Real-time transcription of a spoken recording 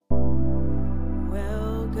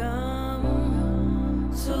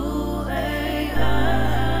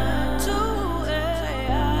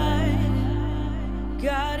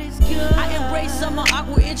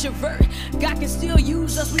awkward introvert. God can still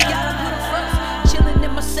use us, we gotta put him first. Chilling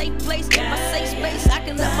in my safe place, in my safe space. I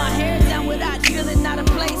can let my hair down without feeling out of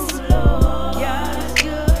place. God is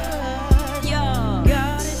good, yeah.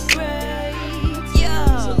 God is great,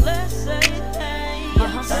 yeah. So let's say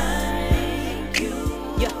thank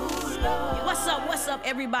you, yeah. What's up,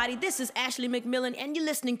 everybody? This is Ashley McMillan, and you're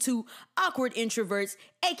listening to Awkward Introverts,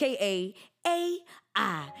 aka AI.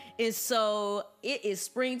 And so it is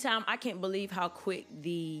springtime. I can't believe how quick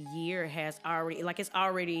the year has already, like it's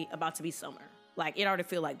already about to be summer. Like it already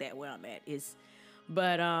feel like that where I'm at.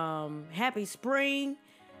 But happy spring.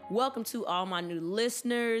 Welcome to all my new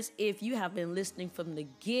listeners. If you have been listening from the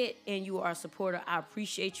get and you are a supporter, I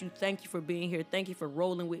appreciate you. Thank you for being here. Thank you for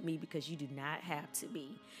rolling with me because you do not have to be.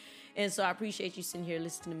 And so I appreciate you sitting here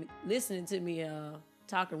listening to me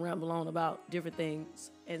talk and ramble on about different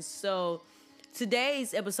things. And so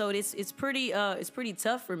today's episode it's pretty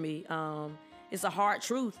tough for me. It's a hard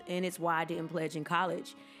truth, and it's why I didn't pledge in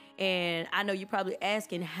college. And I know you're probably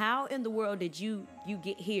asking, how in the world did you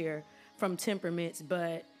get here from temperaments?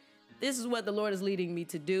 But this is what the Lord is leading me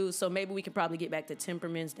to do. So maybe we can probably get back to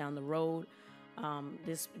temperaments down the road.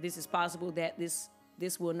 This is possible that this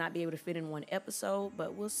will not be able to fit in one episode,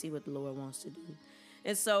 but we'll see what the Lord wants to do.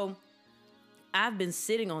 And so I've been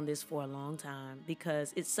sitting on this for a long time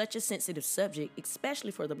because it's such a sensitive subject,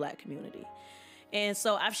 especially for the Black community. And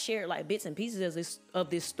so I've shared like bits and pieces of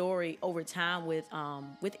this story over time with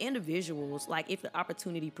individuals. Like if the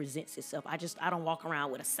opportunity presents itself, I don't walk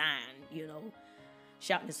around with a sign,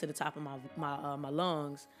 shouting this to the top of my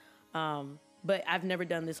lungs. But I've never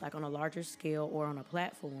done this like on a larger scale or on a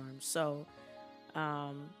platform. So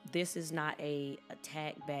this is not a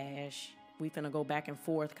attack bash. We finna go back and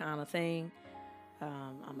forth kind of thing.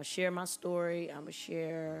 I'm gonna share my story. I'm gonna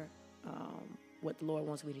share what the Lord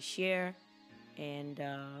wants me to share, and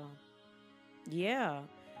yeah.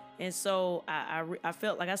 And so I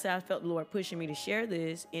felt, like I said, I felt the Lord pushing me to share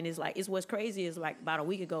this, and it's what's crazy is like about a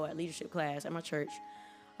week ago at leadership class at my church,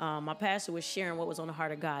 my pastor was sharing what was on the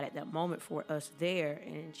heart of God at that moment for us there,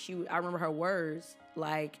 and I remember her words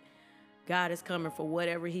like, God is coming for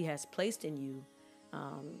whatever He has placed in you,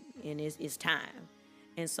 and it's time.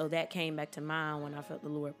 And so that came back to mind when I felt the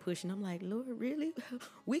Lord pushing. I'm like, Lord, really?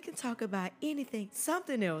 We can talk about anything,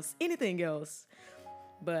 something else, anything else.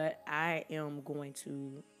 But I am going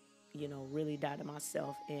to, really die to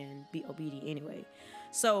myself and be obedient anyway.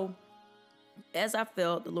 So as I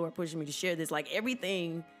felt the Lord pushing me to share this, like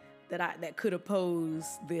everything that could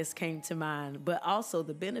oppose this came to mind, but also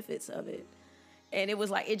the benefits of it. And it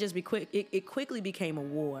was like, it quickly became a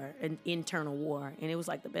war, an internal war. And it was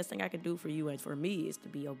like, the best thing I could do for you and for me is to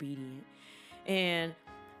be obedient. And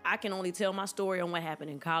I can only tell my story on what happened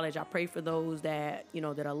in college. I pray for those that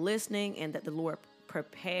are listening, and that the Lord has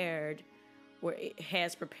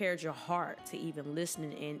prepared your heart to even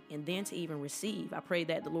listen and then to even receive. I pray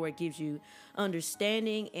that the Lord gives you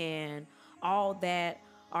understanding and all that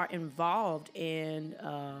are involved in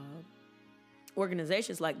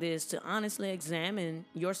organizations like this to honestly examine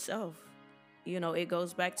yourself. It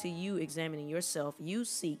goes back to you examining yourself. You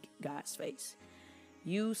seek God's face.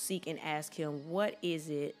 You seek and ask Him, what is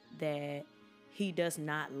it that He does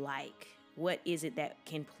not like? What is it that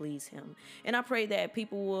can please Him? And I pray that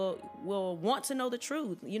people will want to know the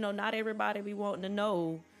truth. Not everybody be wanting to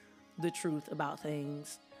know the truth about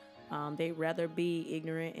things. They'd rather be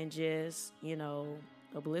ignorant and just,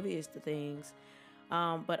 oblivious to things.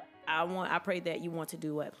 But I pray that you want to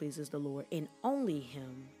do what pleases the Lord and only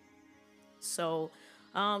Him. So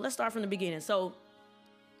let's start from the beginning. So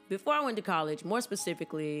before I went to college, more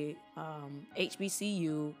specifically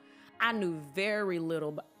HBCU, I knew very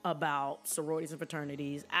little about sororities and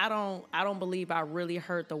fraternities. I don't believe I really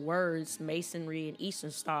heard the words Masonry and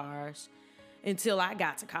Eastern Stars until I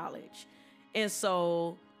got to college. And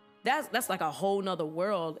so that's like a whole nother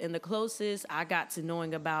world. And the closest I got to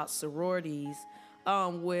knowing about sororities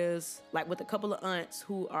was like with a couple of aunts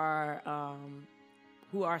who are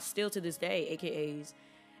still to this day AKAs.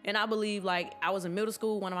 And I believe, like, I was in middle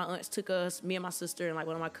school, one of my aunts took us, me and my sister and like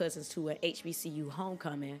one of my cousins, to an HBCU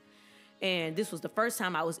homecoming. And this was the first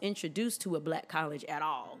time I was introduced to a Black college at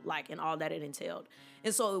all, like, and all that it entailed.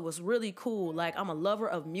 And so it was really cool. Like, I'm a lover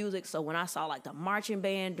of music, so when I saw like the marching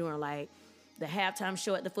band during like the halftime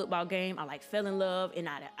show at the football game, I like fell in love, and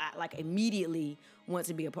I like immediately wanted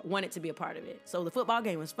to be a part of it. So the football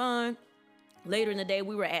game was fun. Later in the day,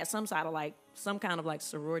 we were at some kind of like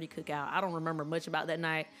sorority cookout. I don't remember much about that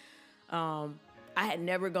night. I had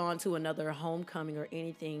never gone to another homecoming or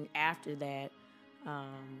anything after that.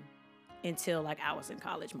 until like I was in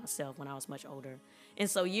college myself when I was much older. And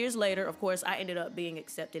so years later, of course, I ended up being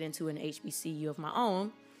accepted into an HBCU of my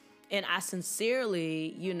own. And I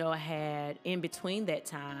sincerely, had in between that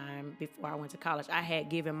time before I went to college, I had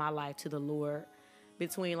given my life to the Lord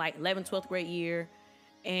between like 11th, 12th grade year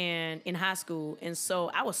and in high school. And so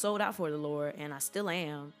I was sold out for the Lord, and I still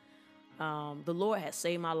am. The Lord has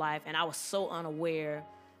saved my life, and I was so unaware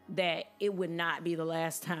that it would not be the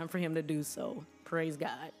last time for him to do so. Praise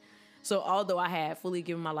God. So although I had fully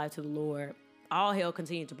given my life to the Lord, all hell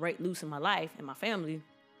continued to break loose in my life and my family.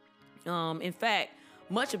 In fact,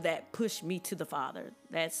 much of that pushed me to the Father.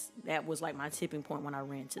 That was like my tipping point when I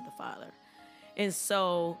ran to the Father. And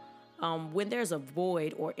so when there's a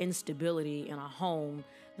void or instability in a home,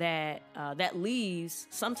 that leaves,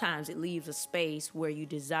 sometimes it leaves a space where you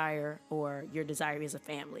desire, or your desire is a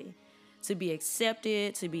family, to be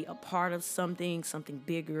accepted, to be a part of something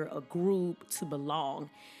bigger, a group, to belong.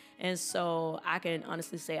 And so I can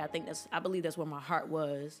honestly say, I believe that's where my heart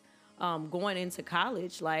was. Going into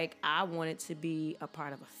college, like I wanted to be a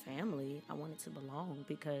part of a family. I wanted to belong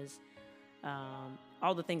because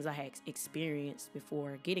all the things I had experienced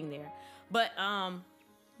before getting there. But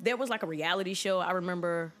there was like a reality show. I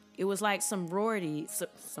remember it was like some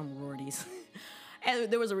sororities.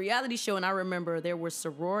 And there was a reality show, and I remember there were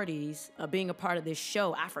sororities being a part of this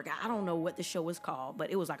show. I forgot. I don't know what the show was called,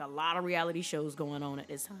 but it was like a lot of reality shows going on at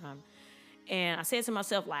this time. And I said to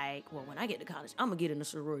myself, like, well, when I get to college, I'm going to get in a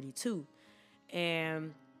sorority too.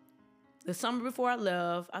 And the summer before I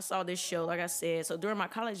left, I saw this show, like I said. So during my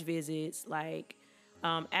college visits, like,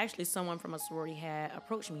 actually someone from a sorority had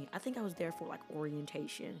approached me. I think I was there for like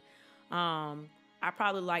orientation. I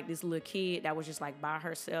probably liked this little kid that was just like by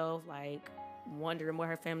herself, like wondering where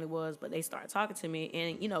her family was, but they started talking to me,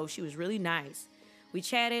 and she was really nice. We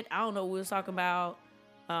chatted. I don't know what we was talking about.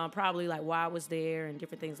 Probably like why I was there and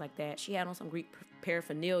different things like that. She had on some Greek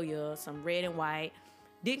paraphernalia, some red and white.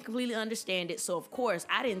 Didn't completely understand it, so of course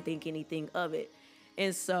I didn't think anything of it.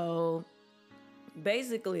 And so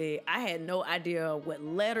basically I had no idea what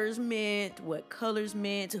letters meant, what colors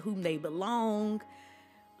meant, to whom they belong.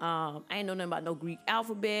 I didn't know nothing about no Greek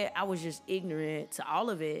alphabet. I was just ignorant to all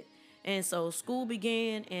of it. And so school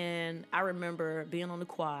began, and I remember being on the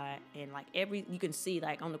quad, and like you can see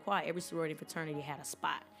like on the quad, every sorority and fraternity had a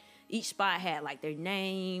spot. Each spot had like their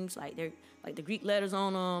names, like the Greek letters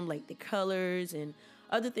on them, like the colors and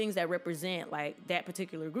other things that represent like that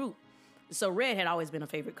particular group. So red had always been a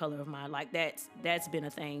favorite color of mine. Like that's been a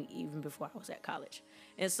thing even before I was at college.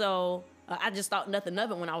 And so I just thought nothing of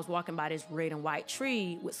it when I was walking by this red and white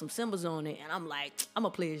tree with some symbols on it. And I'm like, I'm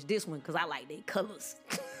going to pledge this one because I like their colors.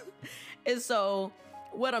 And so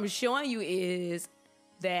what I'm showing you is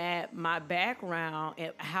that my background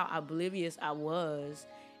and how oblivious I was,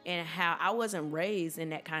 and how I wasn't raised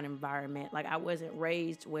in that kind of environment. Like I wasn't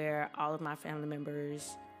raised where all of my family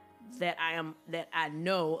members that I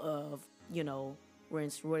know of, were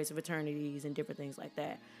in sororities and fraternities and different things like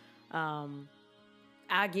that.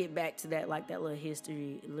 I get back to that, like that little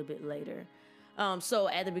history a little bit later. So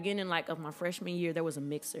at the beginning, like of my freshman year, there was a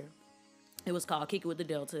mixer. It was called Kick It With the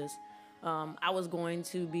Deltas. It was going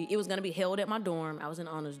to be held at my dorm. I was in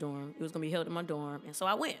honors dorm. It was going to be held at my dorm. And so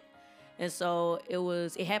I went. And so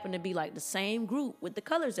it happened to be like the same group with the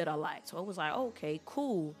colors that I liked. So I was like, okay,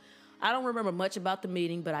 cool. I don't remember much about the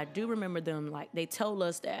meeting, but I do remember them, like they told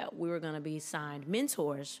us that we were going to be signed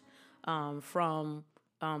mentors from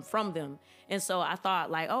them. And so I thought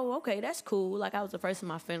like, oh, okay, that's cool. Like I was the first in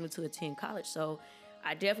my family to attend college. So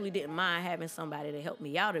I definitely didn't mind having somebody to help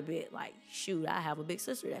me out a bit. Like, shoot, I have a big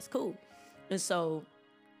sister. That's cool. And so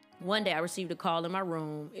one day I received a call in my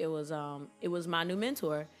room. It was my new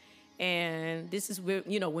mentor. And this is where,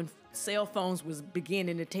 when cell phones was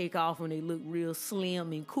beginning to take off, when they looked real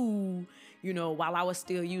slim and cool, while I was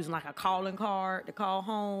still using like a calling card to call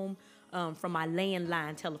home from my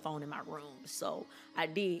landline telephone in my room. So I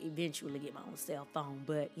did eventually get my own cell phone.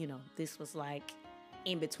 But, this was like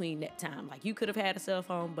in between that time. Like you could have had a cell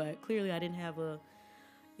phone, but clearly I didn't have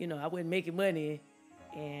I wasn't making money,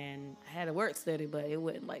 and I had a work study, but it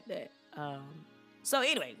wasn't like that. So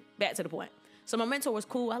anyway, back to the point. So my mentor was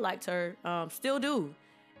cool. I liked her, still do.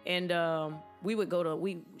 And we would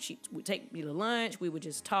she would take me to lunch. We would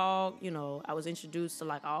just talk. I was introduced to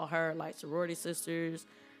like all her like sorority sisters.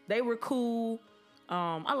 They were cool.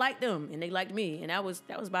 I liked them, and they liked me, and that was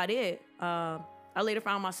about it. I later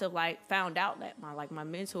found out that my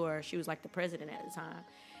mentor, she was like the president at the time,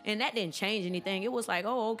 and that didn't change anything. It was like,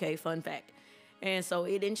 oh, okay, fun fact. And so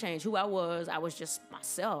it didn't change who I was. I was just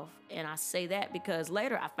myself. And I say that because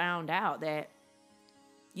later I found out that,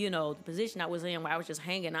 the position I was in where I was just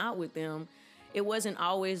hanging out with them, it wasn't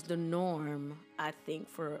always the norm, I think,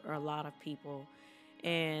 for a lot of people.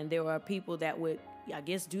 And there were people that would, I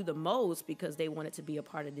guess, do the most because they wanted to be a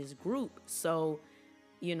part of this group. So,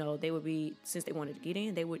 they would be, since they wanted to get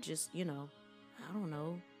in, they would just, I don't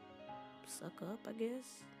know, suck up, I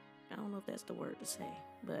guess. I don't know if that's the word to say,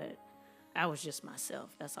 but I was just myself.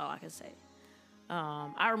 That's all I can say.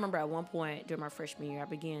 I remember at one point during my freshman year, I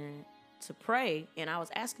began to pray, and I was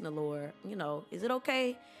asking the Lord, is it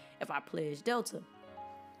okay if I pledge Delta?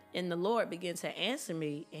 And the Lord began to answer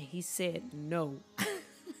me, and he said no.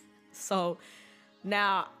 So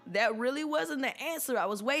now that really wasn't the answer I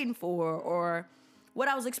was waiting for or what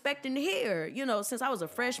I was expecting to hear. Since I was a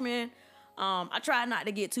freshman, I tried not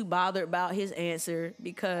to get too bothered about his answer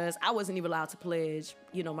because I wasn't even allowed to pledge,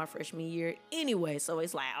 my freshman year anyway. So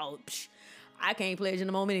it's like, I can't pledge in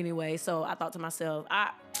the moment anyway. So I thought to myself,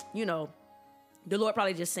 the Lord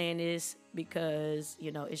probably just saying this because,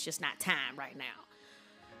 it's just not time right now.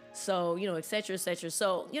 So, et cetera, et cetera.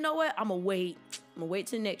 So, you know what? I'm going to wait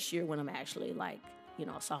till next year when I'm actually like,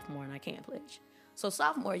 a sophomore and I can't pledge. So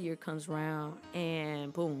sophomore year comes around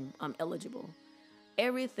and boom, I'm eligible.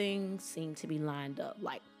 Everything seemed to be lined up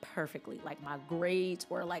like perfectly. Like my grades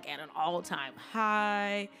were like at an all-time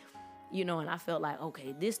high, and I felt like,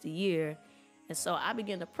 okay, this the year. And so I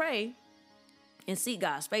began to pray and seek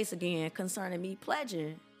God's face again concerning me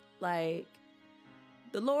pledging. Like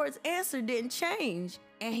the Lord's answer didn't change.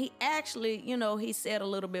 And he actually, he said a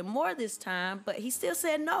little bit more this time, but he still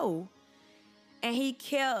said no. And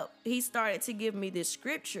he started to give me this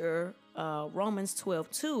scripture, Romans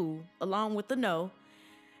 12:2, along with the no.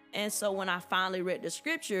 And so when I finally read the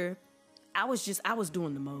scripture, I was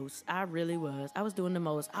doing the most. I really was. I was doing the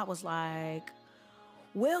most. I was like,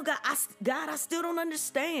 well, God, I still don't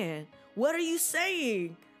understand. What are you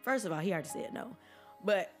saying? First of all, he already said no.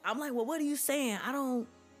 But I'm like, well, what are you saying? I don't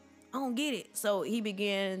get it. So he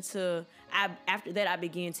began to, after that, I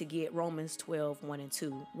began to get Romans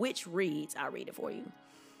 12:1-2, which reads, I'll read it for you.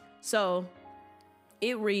 So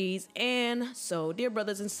it reads, and so, dear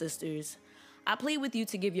brothers and sisters, I plead with you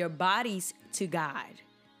to give your bodies to God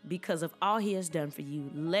because of all he has done for you.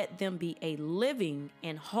 Let them be a living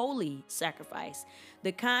and holy sacrifice,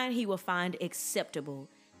 the kind he will find acceptable.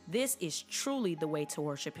 This is truly the way to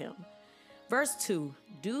worship him. Verse 2,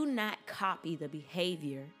 do not copy the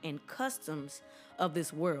behavior and customs of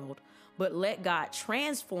this world, but let God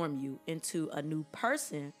transform you into a new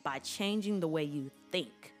person by changing the way you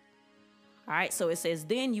think. All right, so it says,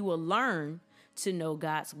 then you will learn to know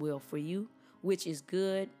God's will for you, which is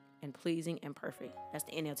good and pleasing and perfect. That's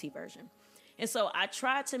the NLT version. And so I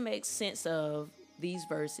tried to make sense of these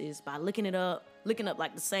verses by looking up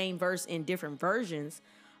like the same verse in different versions.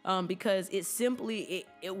 Because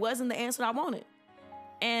it wasn't the answer I wanted.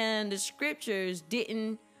 And the scriptures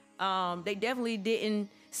they definitely didn't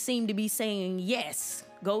seem to be saying, yes,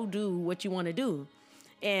 go do what you want to do.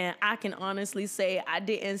 And I can honestly say I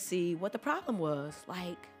didn't see what the problem was.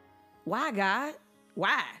 Like, why, God?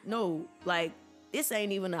 Why? No, like, this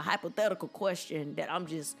ain't even a hypothetical question that I'm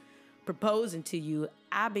just proposing to you.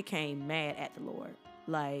 I became mad at the Lord.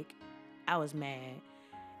 Like, I was mad.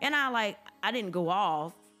 And I didn't go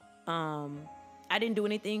off. I didn't do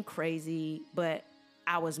anything crazy, but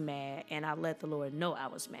I was mad, and I let the Lord know I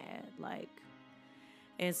was mad.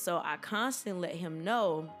 And so I constantly let him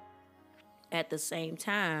know at the same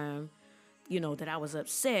time, that I was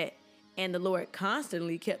upset. And the Lord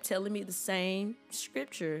constantly kept telling me the same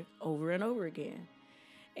scripture over and over again.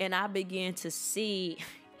 And I began to see,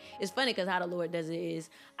 it's funny because how the Lord does it is,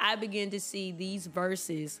 I began to see these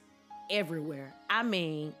verses everywhere. I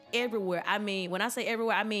mean, everywhere. I mean, when I say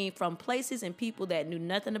everywhere, I mean from places and people that knew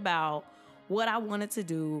nothing about what I wanted to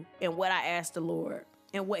do and what I asked the Lord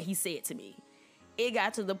and what he said to me. It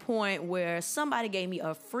got to the point where somebody gave me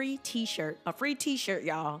a free t-shirt,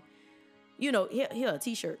 y'all. Here, a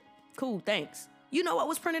t-shirt. Cool, thanks. You know what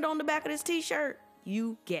was printed on the back of this t-shirt?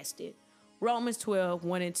 You guessed it. Romans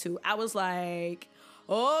 12:1-2. I was like,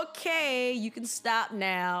 okay, you can stop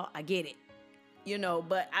now. I get it.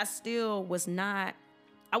 But I still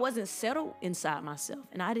I wasn't settled inside myself.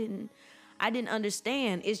 And I didn't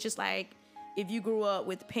understand. It's just like if you grew up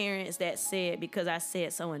with parents that said, because I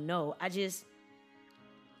said so and no, I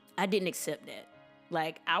didn't accept that.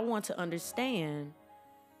 Like, I want to understand,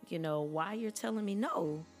 why you're telling me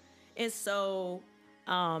no. And so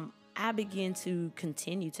I began to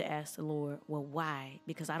continue to ask the Lord, well, why?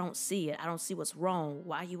 Because I don't see it. I don't see what's wrong.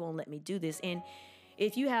 Why you won't let me do this? And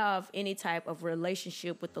if you have any type of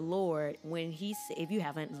relationship with the Lord, if you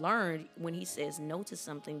haven't learned, when he says no to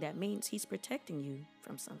something, that means he's protecting you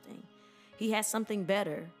from something. He has something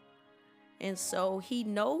better. And so he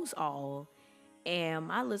knows all. And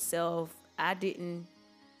my little self, I didn't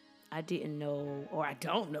know, or I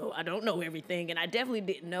don't know everything. And I definitely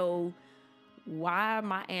didn't know why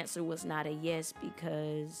my answer was not a yes,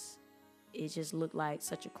 because it just looked like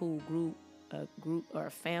such a cool group or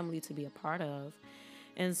a family to be a part of.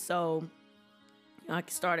 And so I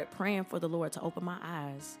started praying for the Lord to open my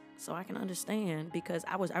eyes so I can understand, because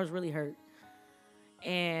I was really hurt.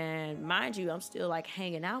 And mind you, I'm still like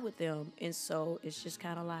hanging out with them. And so it's just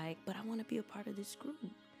kind of like, but I want to be a part of this group.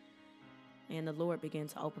 And the Lord began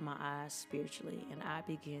to open my eyes spiritually, and I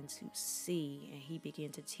began to see, and he began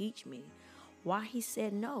to teach me why he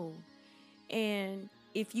said no. And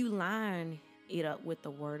if you line it up with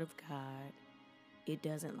the word of God, it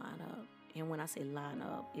doesn't line up. And when I say line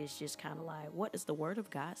up, it's just kind of like, what does the word of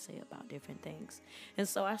God say about different things? And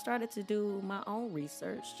so I started to do my own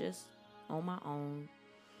research, just on my own.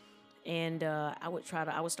 And I would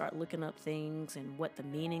start looking up things and what the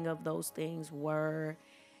meaning of those things were.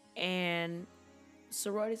 And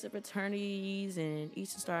sororities and fraternities and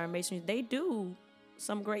Eastern Star and Masonry, they do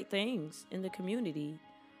some great things in the community.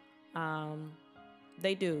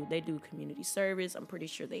 They do community service. I'm pretty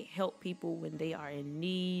sure they help people when they are in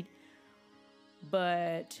need.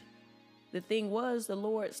 But the thing was, the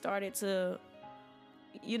Lord started to,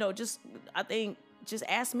 just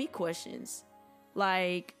ask me questions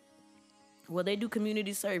like, well, they do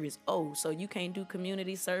community service. Oh, so you can't do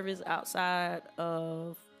community service outside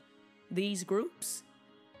of these groups?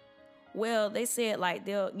 Well, they said like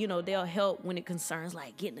they'll help when it concerns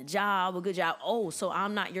like getting a job, a good job. Oh, so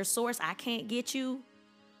I'm not your source. I can't get you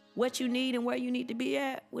what you need and where you need to be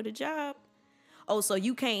at with a job. Oh, so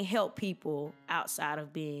you can't help people outside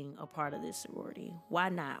of being a part of this sorority. Why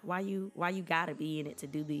not? Why you gotta be in it to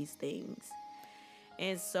do these things?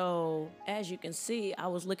 And so, as you can see, I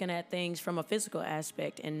was looking at things from a physical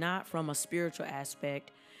aspect and not from a spiritual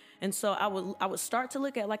aspect. And so I would start to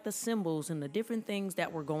look at like the symbols and the different things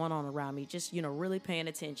that were going on around me, just, really paying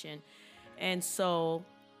attention. And so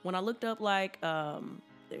when I looked up like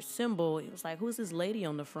their symbol, it was like, who's this lady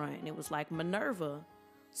on the front? And it was like Minerva.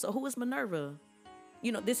 So who is Minerva?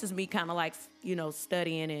 This is me kind of like,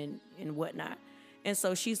 studying and whatnot. And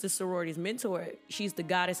so she's the sorority's mentor. She's the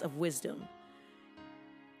goddess of wisdom.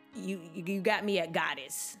 You got me at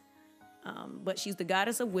goddess. But she's the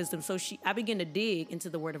goddess of wisdom. So I begin to dig into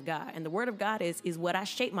the word of God. And the word of God is what I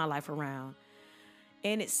shape my life around.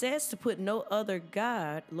 And it says to put no other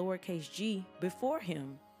God, lowercase g, before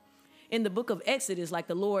him. In the book of Exodus, like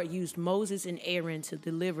the Lord used Moses and Aaron to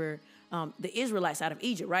deliver the Israelites out of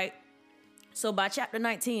Egypt, right? So by chapter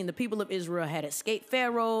 19, the people of Israel had escaped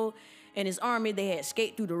Pharaoh and his army. They had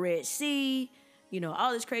escaped through the Red Sea.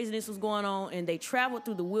 All this craziness was going on, and they traveled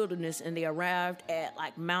through the wilderness, and they arrived at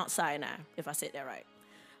like Mount Sinai, if I said that right.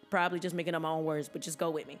 Probably just making up my own words, but just go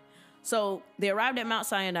with me. So they arrived at Mount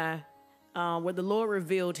Sinai, where the Lord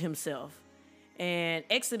revealed himself. And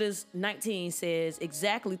Exodus 19 says,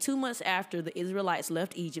 exactly 2 months after the Israelites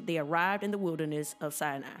left Egypt, they arrived in the wilderness of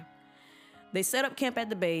Sinai. They set up camp at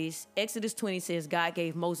the base. Exodus 20 says God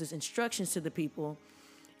gave Moses instructions to the people.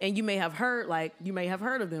 And you may have heard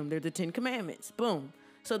of them. They're the 10 Commandments. Boom.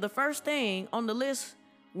 So the first thing on the list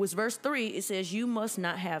was verse 3. It says, you must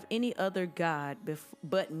not have any other God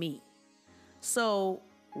but me. So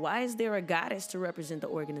why is there a goddess to represent the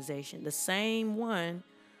organization? The same one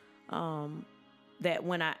that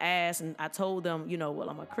when I asked and I told them, well,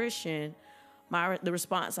 I'm a Christian, the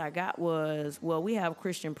response I got was, well, we have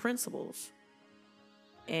Christian principles.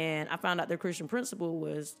 And I found out their Christian principle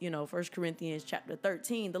was, 1 Corinthians chapter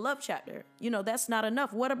 13, the love chapter. That's not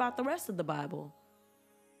enough. What about the rest of the Bible?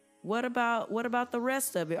 What about the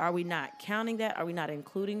rest of it? Are we not counting that? Are we not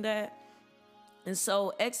including that? And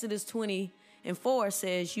so Exodus 20:4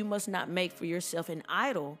 says, you must not make for yourself an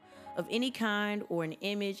idol of any kind or an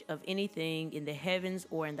image of anything in the heavens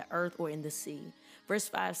or in the earth or in the sea. Verse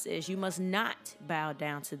 5 says, you must not bow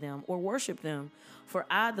down to them or worship them. For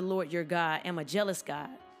I, the Lord your God, am a jealous God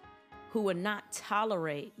who will not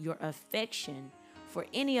tolerate your affection for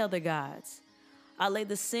any other gods. I lay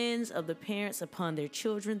the sins of the parents upon their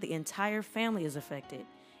children. The entire family is affected,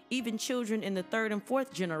 even children in the 3rd and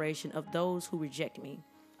 4th generation of those who reject me.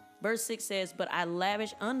 Verse 6 says, but I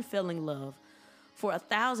lavish unfailing love for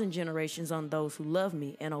 1,000 generations on those who love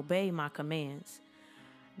me and obey my commands.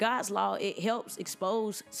 God's law, it helps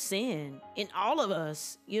expose sin in all of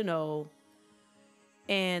us,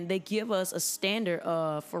 and they give us a standard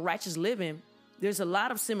for righteous living. There's a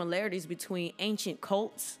lot of similarities between ancient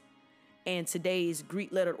cults and today's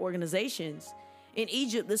Greek-lettered organizations. In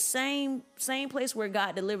Egypt, the same place where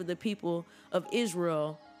God delivered the people of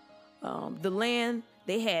Israel, the land,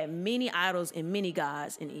 they had many idols and many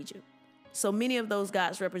gods in Egypt. So many of those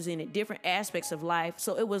gods represented different aspects of life.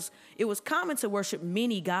 So it was common to worship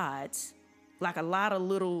many gods, like a lot of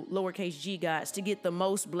little lowercase g gods, to get the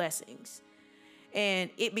most blessings. And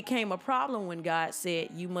it became a problem when God said,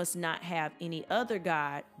 you must not have any other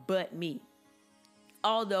God but me.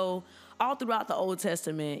 Although all throughout the Old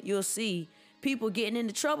Testament, you'll see people getting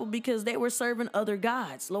into trouble because they were serving other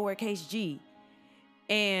gods, lowercase g.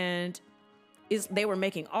 And they were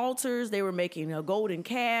making altars, they were making a golden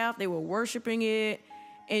calf, they were worshiping it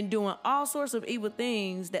and doing all sorts of evil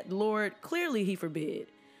things that the Lord clearly he forbid.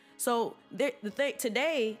 So the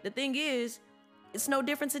thing is, it's no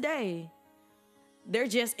different today. They're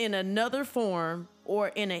just in another form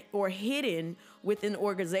or hidden within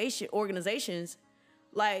organizations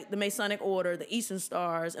like the Masonic Order, the Eastern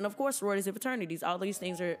Stars, and of course sororities and fraternities. All these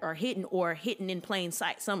things are hidden or hidden in plain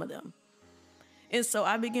sight, some of them. And so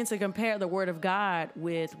I began to compare the word of God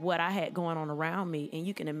with what I had going on around me. And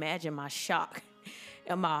you can imagine my shock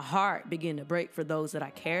and my heart begin to break for those that I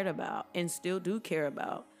cared about and still do care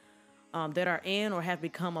about, that are in or have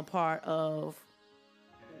become a part of,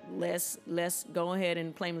 let's go ahead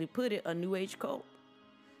and plainly put it, a new age cult.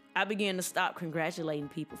 I began to stop congratulating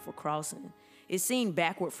people for crossing. It seemed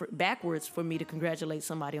backwards for me to congratulate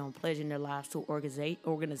somebody on pledging their lives to an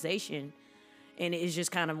organization. And it's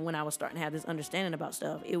just kind of when I was starting to have this understanding about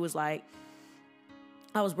stuff, it was like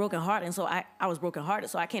I was brokenhearted. And so I was brokenhearted.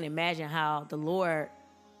 So I can't imagine how the Lord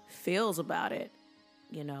feels about it,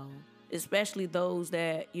 you know, especially those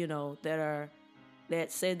that, you know, that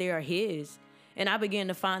said they are his. And I began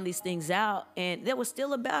to find these things out. And there was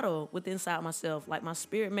still a battle within inside myself, like my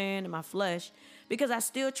spirit man and my flesh, because I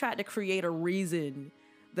still tried to create a reason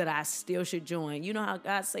that I still should join. You know how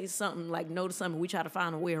God says something like no to something, we try to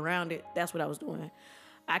find a way around it. That's what I was doing.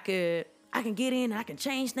 I can get in, I can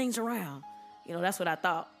change things around. You know, that's what I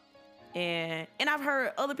thought. And I've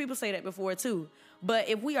heard other people say that before too. But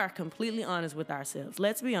if we are completely honest with ourselves,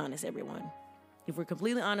 let's be honest, everyone. If we're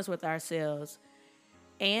completely honest with ourselves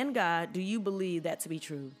and God, do you believe that to be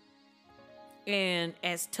true? And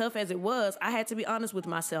as tough as it was, I had to be honest with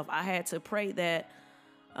myself. I had to pray that,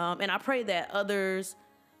 and I pray that others,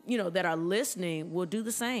 you know, that are listening will do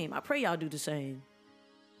the same. I pray y'all do the same.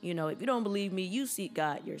 You know, if you don't believe me, you seek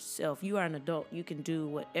God yourself. You are an adult. You can do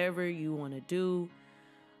whatever you want to do.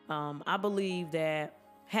 I believe that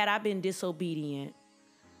had I been disobedient,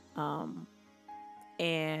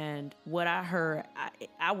 and what I heard,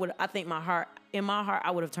 I think in my heart,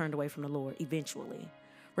 I would have turned away from the Lord eventually.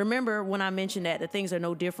 Remember when I mentioned that things are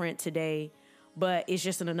no different today, but it's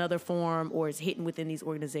just in another form or it's hidden within these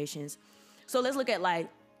organizations. So let's look at like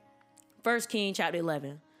 1 Kings chapter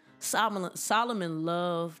 11. Solomon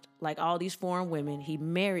loved like all these foreign women. He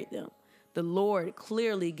married them. The Lord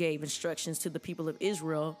clearly gave instructions to the people of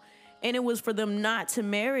Israel, and it was for them not to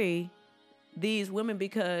marry these women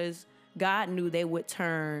because God knew they would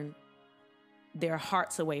turn their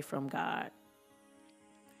hearts away from God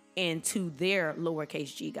and to their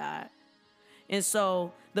lowercase g God. And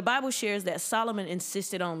so the Bible shares that Solomon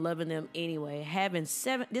insisted on loving them anyway.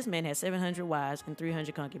 This man had 700 wives and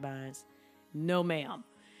 300 concubines. No, ma'am.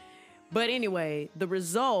 But anyway, the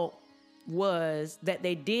result was that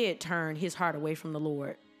they did turn his heart away from the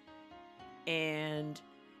Lord. And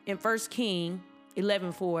in 1 Kings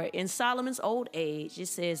 11:4, in Solomon's old age, it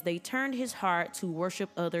says they turned his heart to worship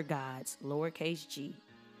other gods, lowercase g,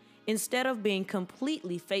 instead of being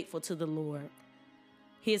completely faithful to the Lord,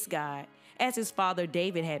 his God, as his father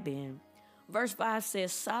David had been. Verse 5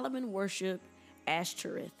 says Solomon worshiped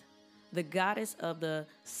Ashtoreth, the goddess of the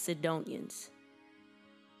Sidonians,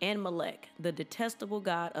 and Molech, the detestable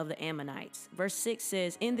god of the Ammonites. Verse 6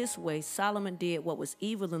 says, in this way, Solomon did what was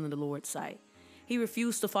evil in the Lord's sight. He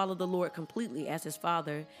refused to follow the Lord completely as his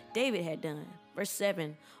father David had done. Verse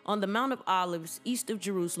 7, on the Mount of Olives, east of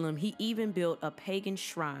Jerusalem, he even built a pagan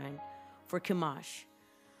shrine for Chemosh,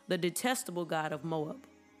 the detestable god of Moab,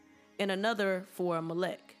 and another for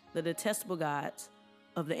Molech, the detestable gods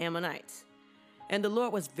of the Ammonites. And the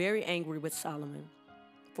Lord was very angry with Solomon,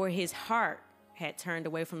 for his heart had turned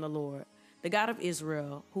away from the Lord, the God of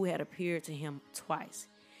Israel, who had appeared to him twice.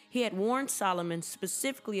 He had warned Solomon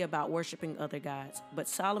specifically about worshiping other gods, but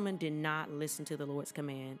Solomon did not listen to the Lord's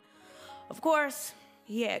command. Of course,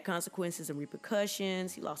 he had consequences and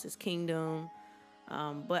repercussions. He lost his kingdom.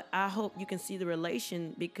 But I hope you can see the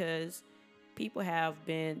relation, because people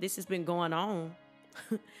this has been going on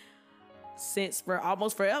since for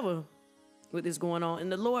almost forever with this going on.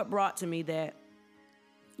 And the Lord brought to me that,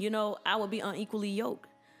 you know, I would be unequally yoked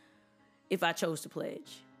if I chose to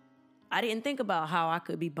pledge. I didn't think about how I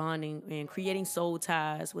could be bonding and creating soul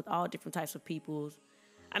ties with all different types of peoples.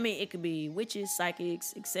 I mean, it could be witches,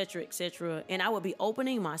 psychics, etc., etc. And I would be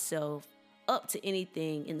opening myself up to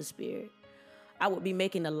anything in the spirit. I would be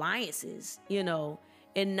making alliances,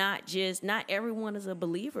 and not everyone is a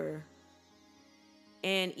believer.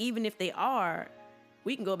 And even if they are,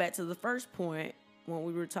 we can go back to the first point when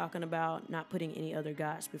we were talking about not putting any other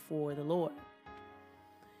gods before the Lord.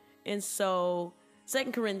 And so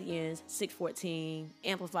 2 Corinthians 6:14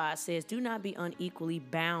 Amplified says, do not be unequally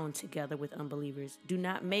bound together with unbelievers. Do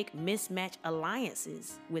not make mismatched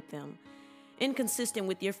alliances with them, inconsistent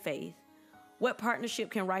with your faith. What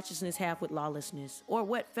partnership can righteousness have with lawlessness? Or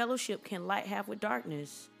what fellowship can light have with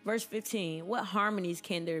darkness? Verse 15, what harmonies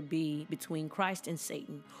can there be between Christ and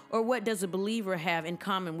Satan? Or what does a believer have in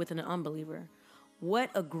common with an unbeliever?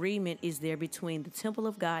 What agreement is there between the temple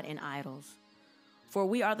of God and idols? For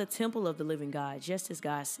we are the temple of the living God, just as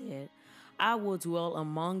God said, I will dwell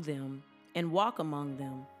among them and walk among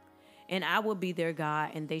them, and I will be their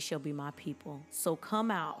God, and they shall be my people. So come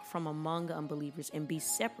out from among the unbelievers and be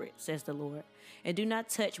separate, says the Lord, and do not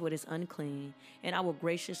touch what is unclean, and I will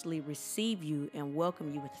graciously receive you and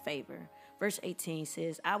welcome you with favor. Verse 18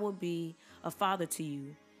 says, I will be a father to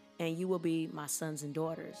you, and you will be my sons and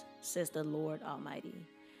daughters, says the Lord Almighty.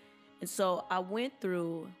 And so I went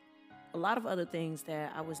through a lot of other things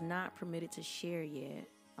that I was not permitted to share yet,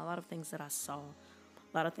 a lot of things that I saw,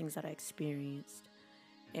 a lot of things that I experienced.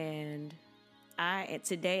 And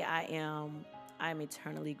today I'm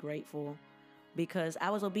eternally grateful because I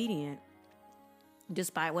was obedient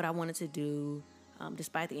despite what I wanted to do,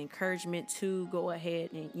 despite the encouragement to go ahead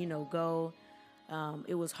and, go.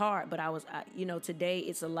 It was hard, but today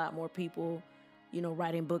it's a lot more people,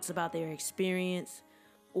 writing books about their experience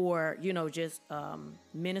or, just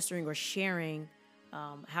ministering or sharing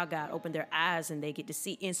how God opened their eyes and they get to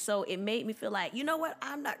see. And so it made me feel like, you know what?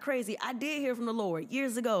 I'm not crazy. I did hear from the Lord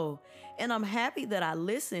years ago. And I'm happy that I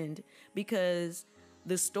listened because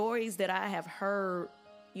the stories that I have heard,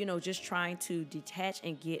 just trying to detach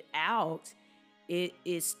and get out, it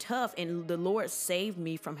is tough. And the Lord saved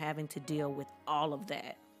me from having to deal with all of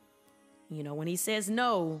that. When he says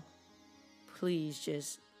no, please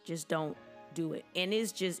just don't do it. And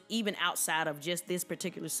it's just even outside of just this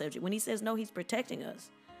particular subject. When he says no, he's protecting us.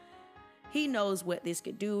 He knows what this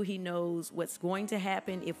could do. He knows what's going to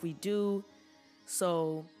happen if we do.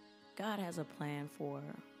 So God has a plan for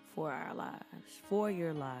our lives, for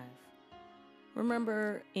your life.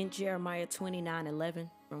 Remember in Jeremiah 29:11,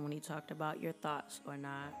 when he talked about your thoughts are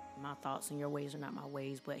not my thoughts and your ways are not my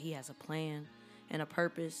ways, but he has a plan and a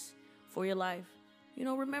purpose for your life.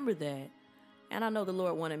 Remember that. And I know the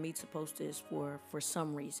Lord wanted me to post this for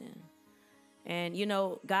some reason. And,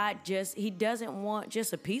 God he doesn't want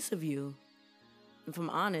just a piece of you. If I'm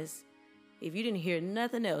honest, if you didn't hear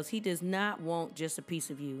nothing else, he does not want just a piece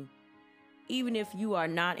of you. Even if you are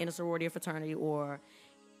not in a sorority or fraternity or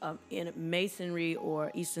in Masonry or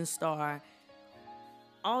Eastern Star,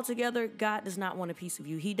 altogether, God does not want a piece of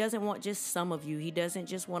you. He doesn't want just some of you. He doesn't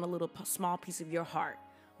just want a little small piece of your heart,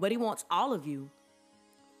 but he wants all of you,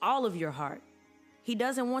 all of your heart. He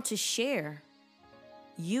doesn't want to share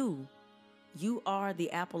you. You are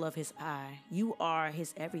the apple of his eye. You are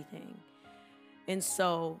his everything. And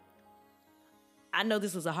so I know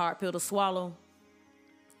this was a hard pill to swallow,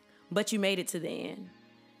 but you made it to the end.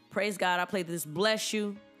 Praise God. I pray this bless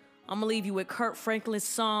you. I'm going to leave you with Kirk Franklin's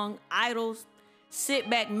song, Idols.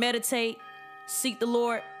 Sit back, meditate, seek the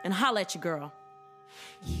Lord, and holla at your girl.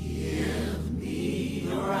 Give me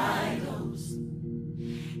your idols,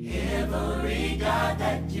 every God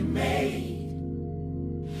that you made.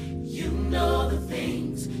 You know the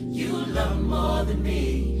things you love more than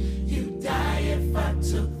me. You'd die if I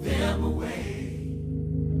took them away.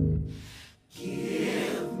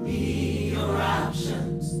 Give me your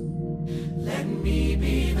options. Let me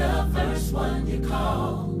be the first one you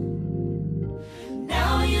call.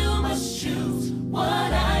 Now you must choose what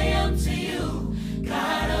I am to you.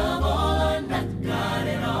 God of all or not God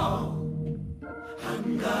at all.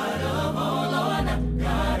 I'm God of all or not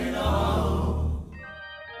God at all.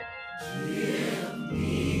 Give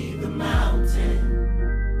me the mountain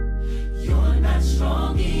you're not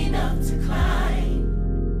strong enough to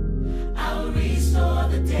climb. I'll restore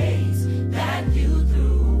the days that you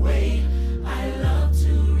threw away. I love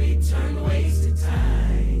to return wasted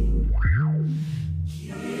time.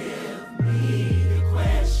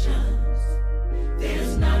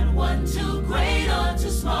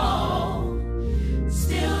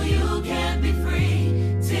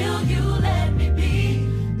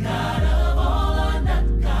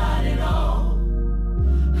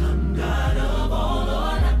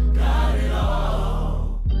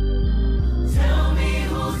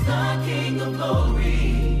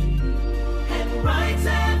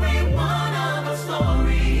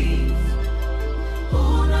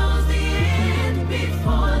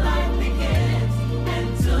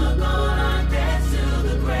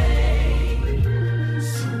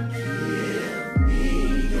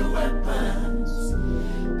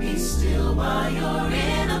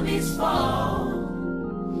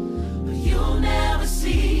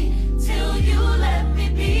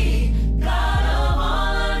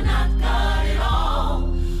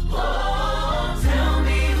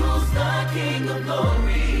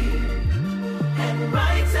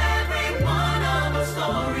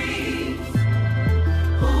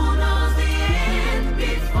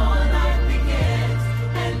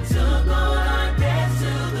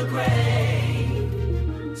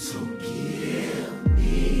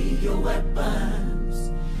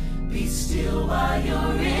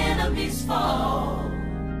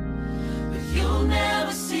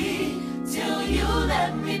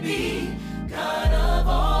 be God of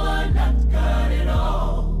all or not God at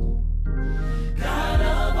all. God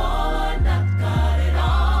of all or not God at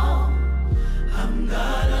all. I'm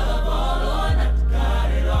God of all or not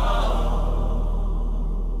God at all.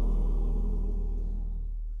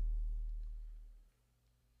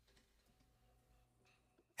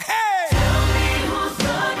 Hey! Tell me who's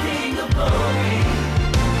the King of Glory.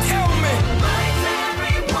 Tell me, Writes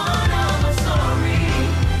every one of a story.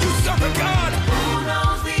 you serve a God Who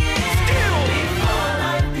knows the end still. before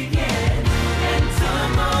life began, and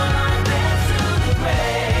took all our best to the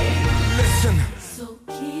grave. Listen, So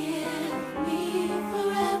give me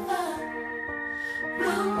forever.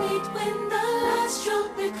 We'll meet when the last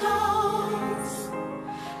trumpet calls.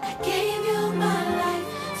 I gave you my life,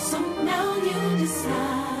 so now you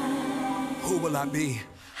decide. who will I be?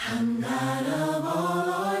 I'm God of all